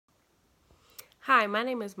Hi, my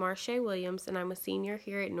name is Marsha Williams, and I'm a senior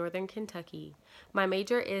here at Northern Kentucky. My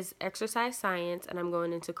major is exercise science, and I'm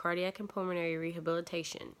going into cardiac and pulmonary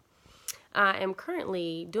rehabilitation. I am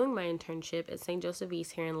currently doing my internship at St. Joseph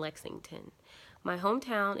East here in Lexington. My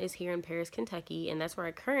hometown is here in Paris, Kentucky, and that's where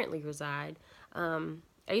I currently reside.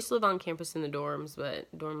 I used to live on campus in the dorms, but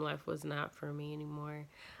dorm life was not for me anymore.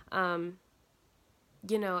 Um,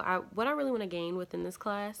 what I really want to gain within this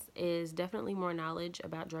class is definitely more knowledge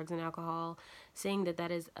about drugs and alcohol, seeing that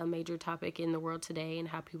that is a major topic in the world today and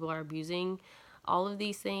how people are abusing all of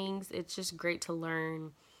these things. It's just great to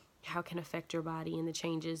learn how it can affect your body and the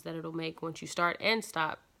changes that it'll make once you start and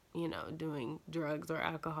stop, doing drugs or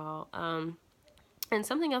alcohol. And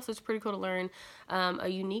something else that's pretty cool to learn, a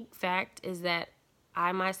unique fact is that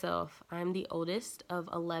I'm the oldest of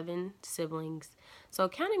 11 siblings. So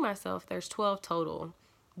counting myself, there's 12 total,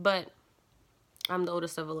 but I'm the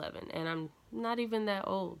oldest of 11 and I'm not even that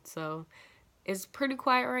old. So it's pretty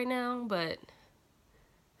quiet right now, but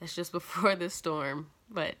that's just before the storm.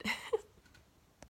 But